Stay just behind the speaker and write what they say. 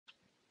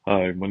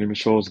Hi, my name is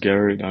Charles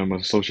Garrett. I'm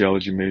a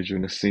sociology major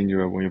and a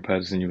senior at William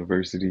Paterson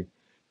University,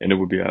 and it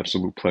would be an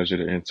absolute pleasure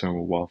to intern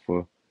with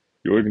WAFA.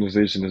 Your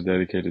organization is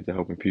dedicated to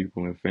helping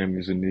people and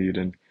families in need,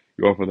 and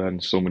you offer that in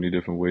so many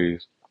different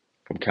ways,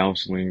 from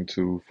counseling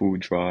to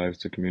food drives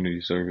to community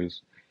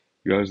service.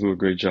 You guys do a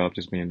great job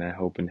just being that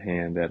helping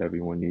hand that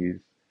everyone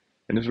needs.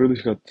 And it's really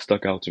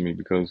stuck out to me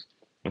because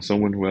as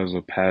someone who has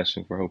a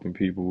passion for helping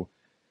people,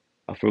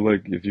 I feel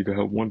like if you can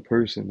help one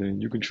person,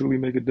 then you can truly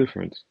make a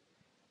difference.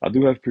 I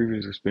do have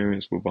previous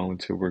experience with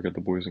volunteer work at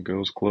the Boys and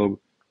Girls Club.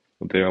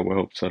 There I will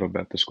help set up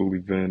after school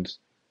events,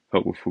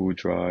 help with food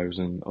drives,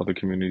 and other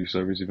community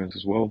service events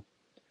as well.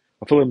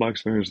 I feel like my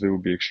experience there will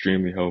be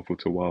extremely helpful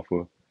to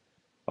WAFA.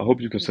 I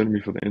hope you consider me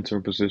for the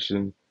intern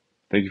position.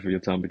 Thank you for your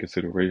time and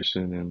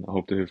consideration, and I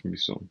hope to hear from you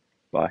soon.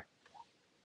 Bye.